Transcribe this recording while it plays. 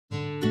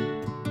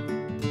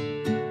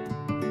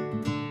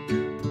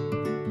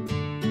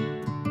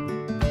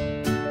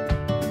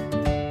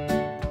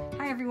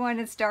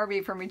everyone, it's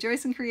Darby from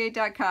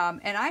rejoiceandcreate.com,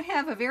 and I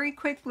have a very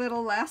quick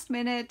little last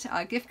minute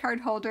gift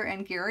card holder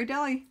and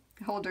Ghirardellis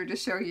holder to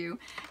show you,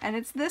 and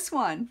it's this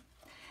one.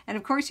 And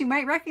of course you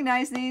might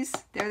recognize these.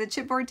 They're the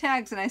chipboard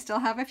tags, and I still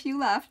have a few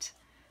left.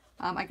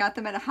 I got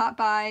them at a hot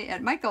buy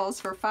at Michael's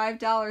for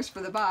 $5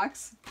 for the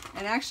box,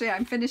 and actually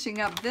I'm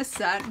finishing up this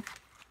set,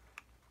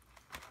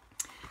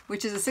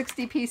 which is a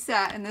 60-piece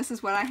set, and this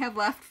is what I have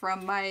left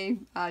from my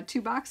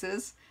 2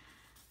 boxes.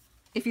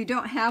 If you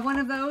don't have one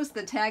of those,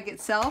 the tag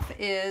itself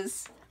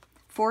is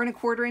 4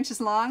 1/4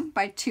 inches long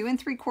by 2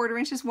 3/4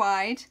 inches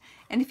wide.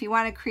 And if you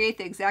want to create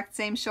the exact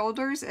same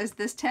shoulders as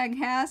this tag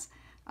has,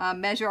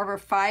 measure over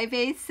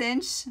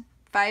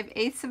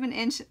 5/8 of an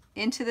inch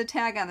into the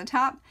tag on the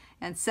top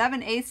and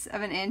 7/8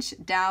 of an inch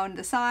down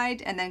the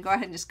side, and then go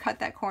ahead and just cut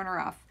that corner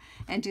off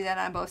and do that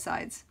on both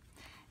sides.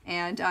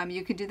 And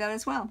you can do that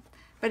as well.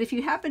 But if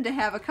you happen to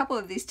have a couple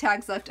of these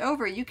tags left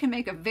over, you can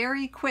make a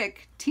very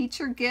quick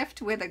teacher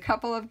gift with a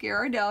couple of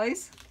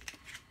Ghirardellis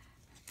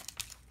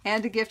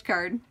and a gift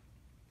card.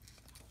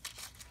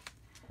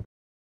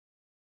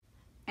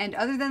 And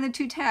other than the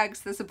 2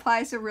 tags, the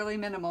supplies are really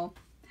minimal.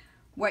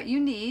 What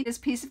you need is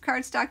a piece of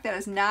cardstock that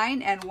is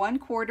 9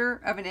 1/4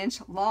 of an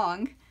inch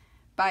long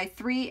by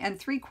 3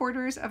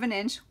 3/4 of an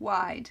inch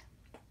wide.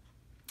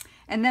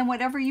 And then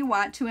whatever you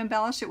want to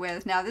embellish it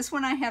with. Now this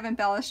one I have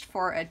embellished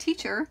for a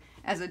teacher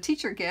as a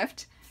teacher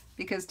gift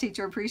because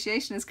Teacher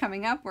Appreciation is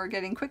coming up. We're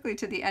getting quickly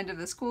to the end of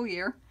the school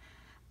year.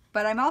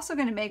 But I'm also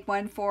going to make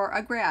one for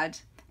a grad,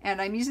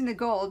 and I'm using the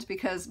gold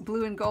because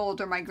blue and gold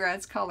are my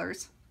grad's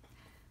colors.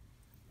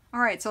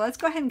 Alright, so let's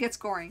go ahead and get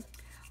scoring.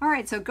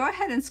 Alright, so go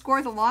ahead and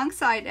score the long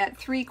side at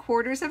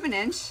 3/4 of an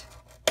inch,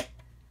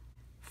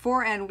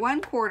 4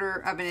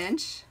 1/4 of an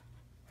inch,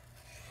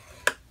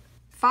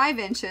 5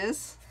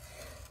 inches,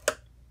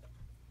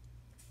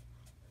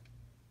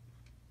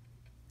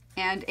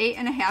 and 8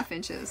 1/2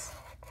 inches.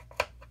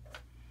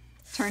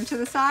 Turn to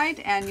the side,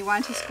 and you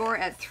want to score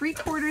at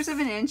 3/4 of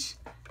an inch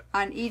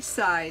on each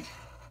side.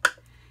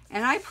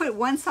 And I put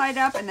one side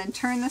up and then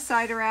turn the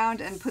side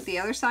around and put the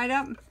other side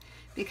up,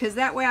 because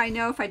that way I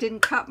know if I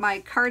didn't cut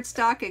my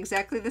cardstock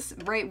exactly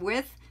the right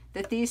width,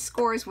 that these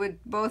scores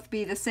would both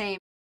be the same.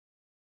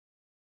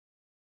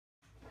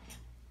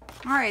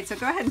 Alright, so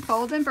go ahead and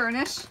fold and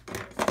burnish.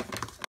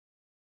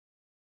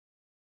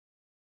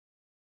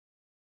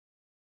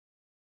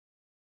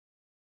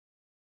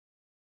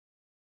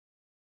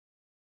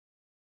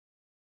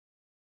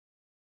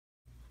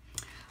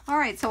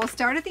 Alright, so we'll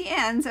start at the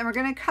ends, and we're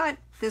going to cut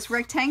this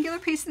rectangular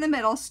piece in the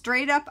middle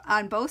straight up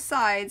on both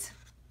sides,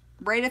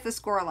 right at the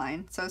score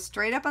line. So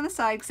straight up on the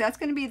side, because that's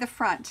going to be the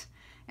front,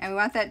 and we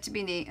want that to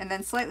be neat, and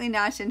then slightly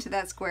notch into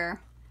that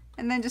square,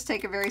 and then just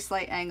take a very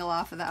slight angle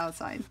off of the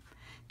outside.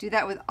 Do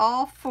that with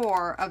all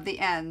 4 of the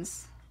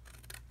ends.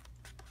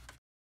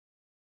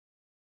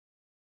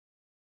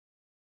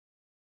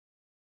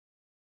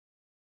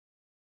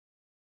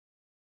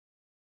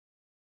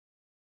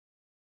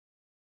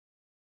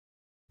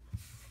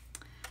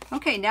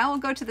 Okay, now we'll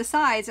go to the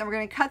sides, and we're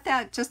going to cut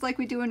that just like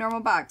we do a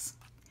normal box.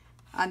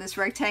 On this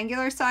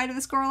rectangular side of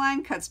the score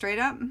line, cut straight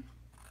up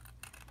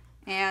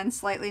and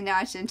slightly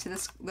notch into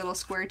this little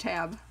square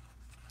tab.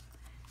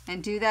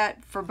 And do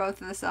that for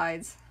both of the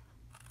sides.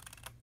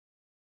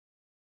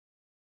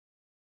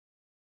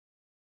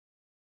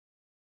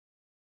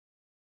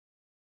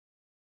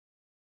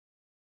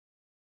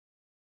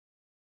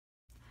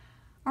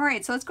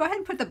 Alright, so let's go ahead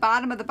and put the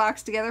bottom of the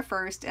box together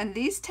first, and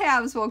these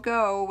tabs will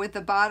go with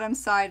the bottom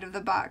side of the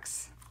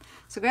box.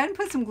 So go ahead and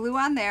put some glue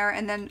on there,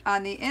 and then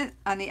on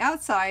the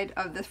outside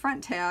of the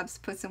front tabs,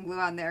 put some glue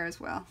on there as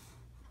well.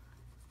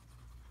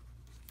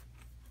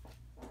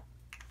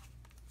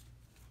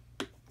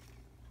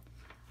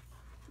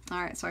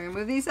 Alright, so I'm going to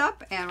move these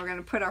up, and we're going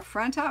to put our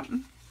front up,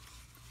 and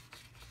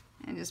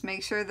just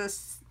make sure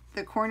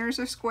the corners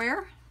are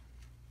square.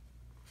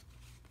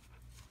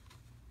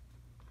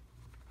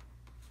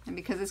 And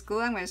because it's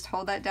glue, I'm going to just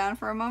hold that down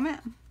for a moment.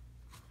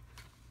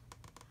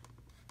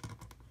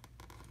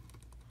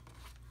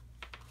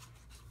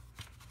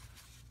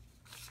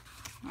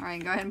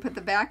 Alright, go ahead and put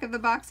the back of the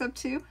box up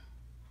too.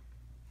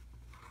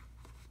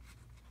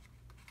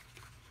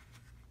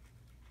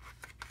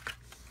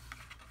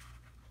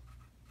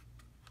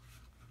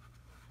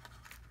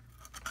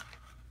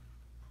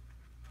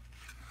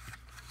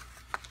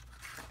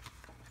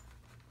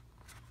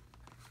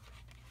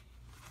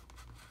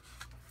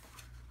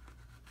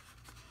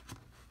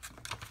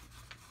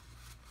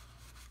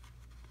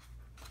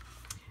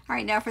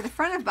 Alright, now for the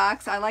front of the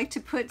box, I like to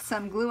put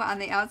some glue on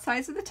the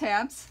outsides of the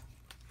tabs,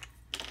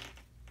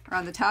 or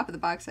on the top of the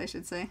box I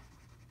should say.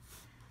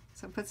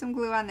 So put some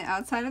glue on the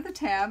outside of the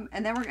tab,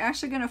 and then we're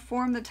actually going to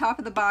form the top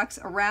of the box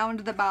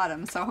around the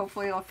bottom, so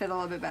hopefully it'll fit a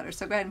little bit better.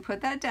 So go ahead and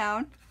put that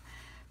down.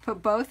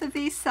 Put both of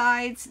these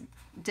sides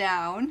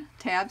down,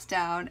 tabs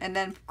down, and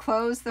then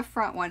close the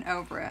front one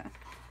over it.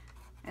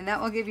 And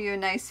that will give you a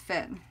nice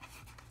fit.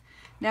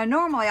 Now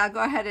normally I'll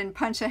go ahead and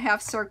punch a half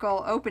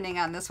circle opening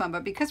on this one,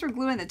 but because we're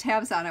gluing the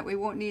tabs on it, we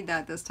won't need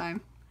that this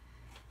time.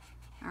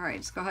 Alright,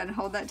 just go ahead and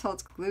hold that till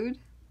it's glued.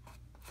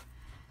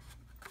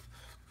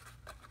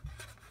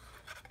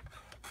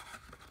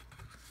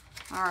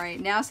 All right,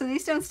 now so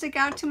these don't stick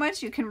out too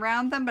much, you can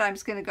round them, but I'm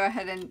just going to go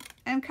ahead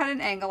and cut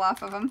an angle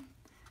off of them.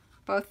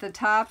 Both the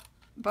top,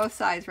 both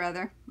sides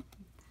rather.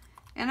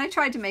 And I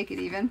tried to make it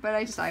even, but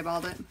I just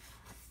eyeballed it.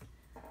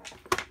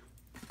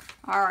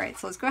 All right,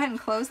 so let's go ahead and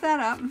close that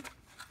up.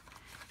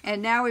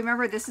 And now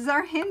remember, this is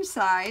our hinge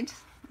side.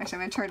 Actually,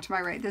 I'm going to turn it to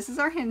my right. This is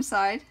our hinge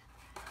side.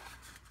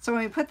 So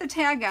when we put the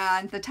tag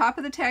on, the top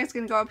of the tag is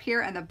going to go up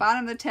here, and the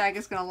bottom of the tag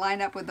is going to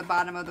line up with the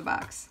bottom of the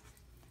box.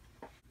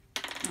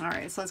 All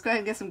right, so let's go ahead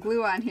and get some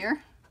glue on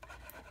here.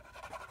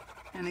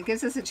 And it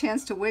gives us a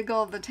chance to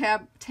wiggle the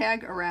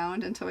tag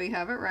around until we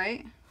have it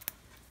right.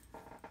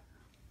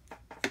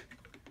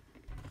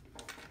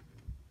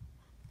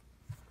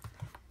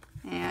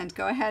 And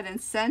go ahead and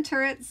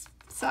center it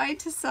side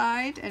to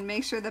side and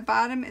make sure the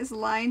bottom is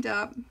lined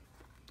up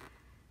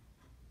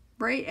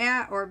right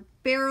at or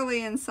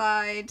barely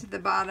inside the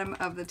bottom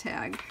of the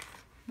tag.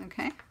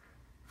 Okay?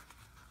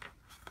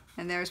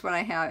 And there's what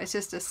I have. It's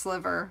just a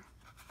sliver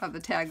of the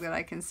tag that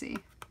I can see.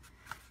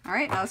 All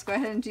right, now let's go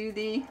ahead and do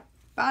the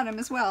bottom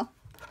as well.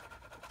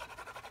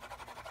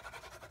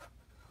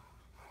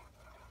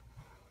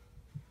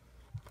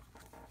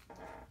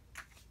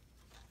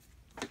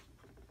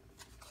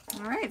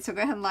 All right, so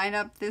go ahead and line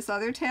up this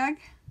other tag.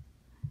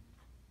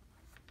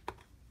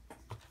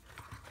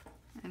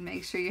 And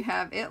make sure you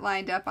have it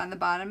lined up on the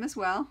bottom as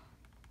well.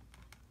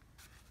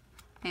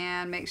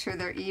 And make sure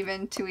they're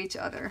even to each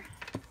other.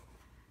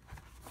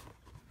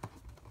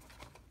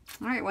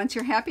 All right, once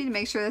you're happy to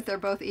make sure that they're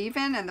both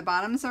even and the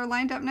bottoms are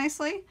lined up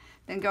nicely,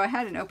 then go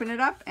ahead and open it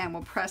up and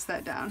we'll press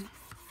that down.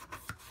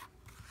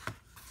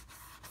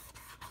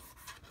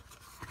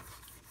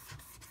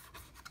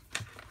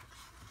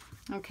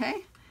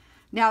 Okay,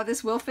 now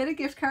this will fit a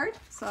gift card,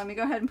 so let me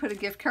go ahead and put a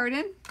gift card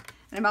in.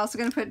 And I'm also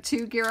going to put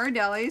 2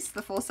 Ghirardellis,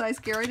 the full-size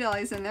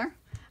Ghirardellis in there.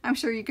 I'm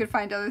sure you could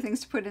find other things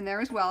to put in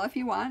there as well if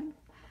you want.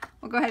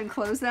 We'll go ahead and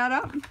close that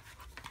up.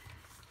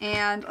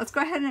 And let's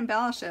go ahead and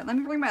embellish it. Let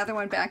me bring my other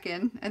one back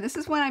in. And this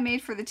is one I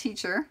made for the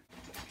teacher.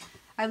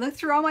 I looked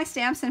through all my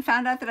stamps and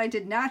found out that I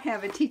did not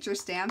have a teacher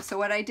stamp. So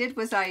what I did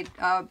was I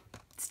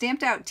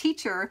stamped out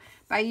teacher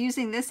by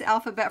using this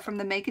alphabet from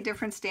the Make a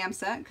Difference stamp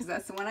set, because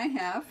that's the one I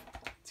have.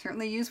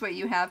 Certainly use what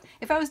you have.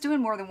 If I was doing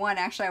more than one,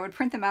 actually, I would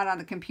print them out on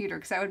the computer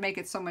because that would make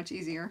it so much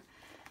easier.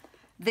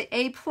 The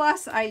A+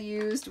 I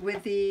used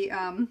with the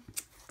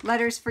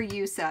Letters for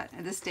You set,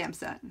 the stamp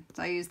set.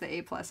 So I used the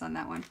A+ on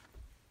that one.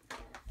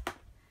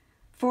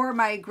 For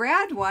my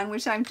grad one,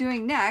 which I'm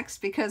doing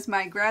next because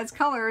my grad's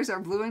colors are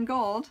blue and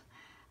gold,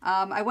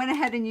 I went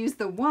ahead and used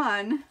the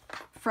 1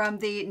 from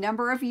the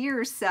Number of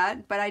Years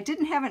set, but I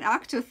didn't have an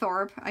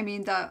octothorpe, I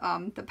mean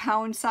the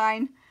pound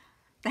sign,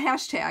 the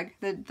hashtag,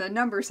 the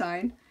number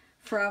sign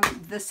from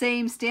the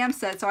same stamp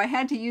set, so I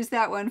had to use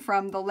that one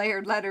from the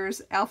Layered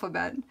Letters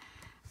alphabet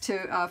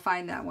to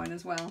find that one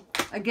as well.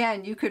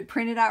 Again, you could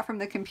print it out from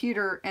the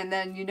computer and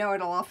then you know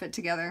it'll all fit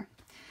together.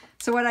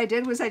 So what I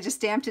did was I just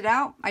stamped it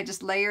out. I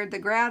just layered the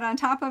grad on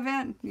top of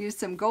it, used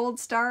some gold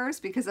stars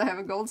because I have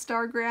a gold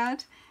star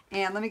grad,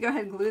 and let me go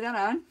ahead and glue that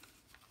on.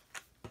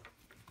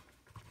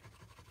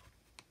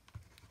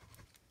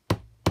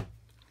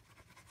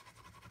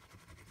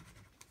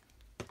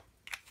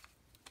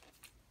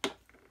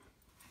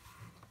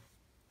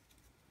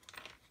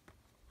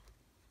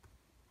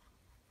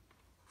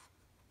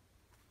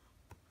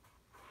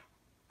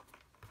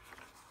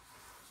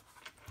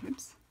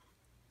 Oops.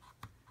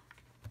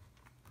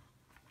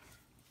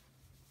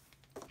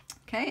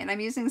 Okay, and I'm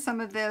using some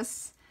of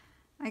this,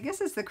 I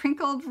guess it's the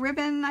crinkled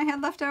ribbon I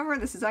had left over.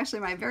 This is actually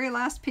my very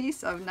last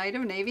piece of Night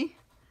of Navy.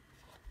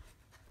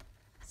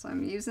 So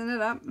I'm using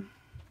it up.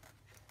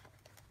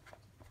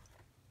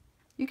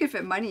 You could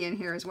fit money in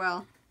here as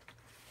well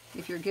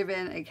if you're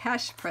given a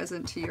cash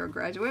present to your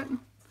graduate.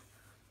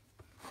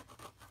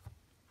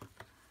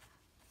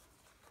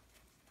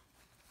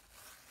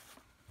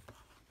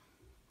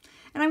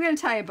 And I'm going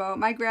to tie a bow.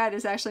 My grad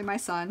is actually my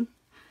son.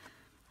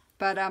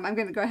 But I'm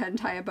going to go ahead and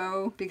tie a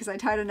bow because I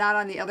tied a knot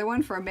on the other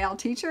one for a male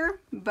teacher.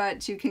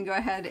 But you can go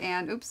ahead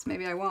and, oops,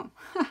 maybe I won't.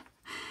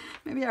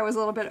 Maybe I was a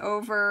little bit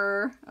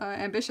over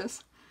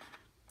ambitious.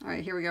 All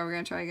right, here we go. We're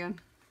going to try again.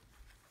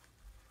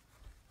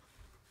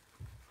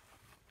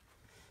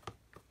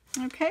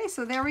 Okay,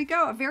 so there we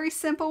go. A very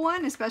simple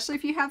one, especially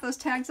if you have those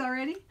tags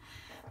already.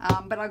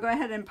 But I'll go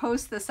ahead and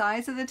post the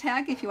size of the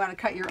tag if you want to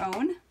cut your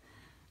own.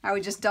 I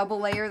would just double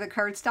layer the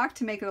cardstock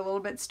to make it a little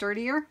bit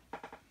sturdier.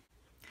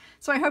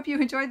 So I hope you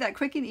enjoyed that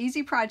quick and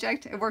easy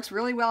project. It works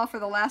really well for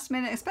the last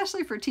minute,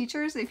 especially for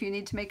teachers if you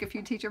need to make a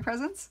few teacher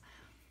presents.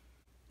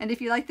 And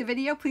if you liked the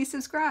video, please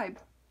subscribe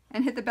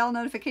and hit the bell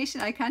notification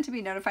icon to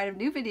be notified of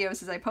new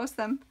videos as I post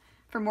them.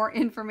 For more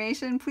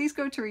information, please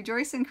go to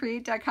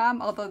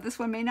rejoiceandcreate.com, although this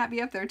one may not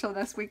be up there till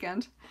next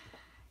weekend.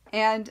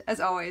 And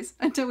as always,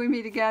 until we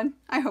meet again,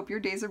 I hope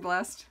your days are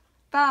blessed.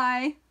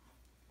 Bye!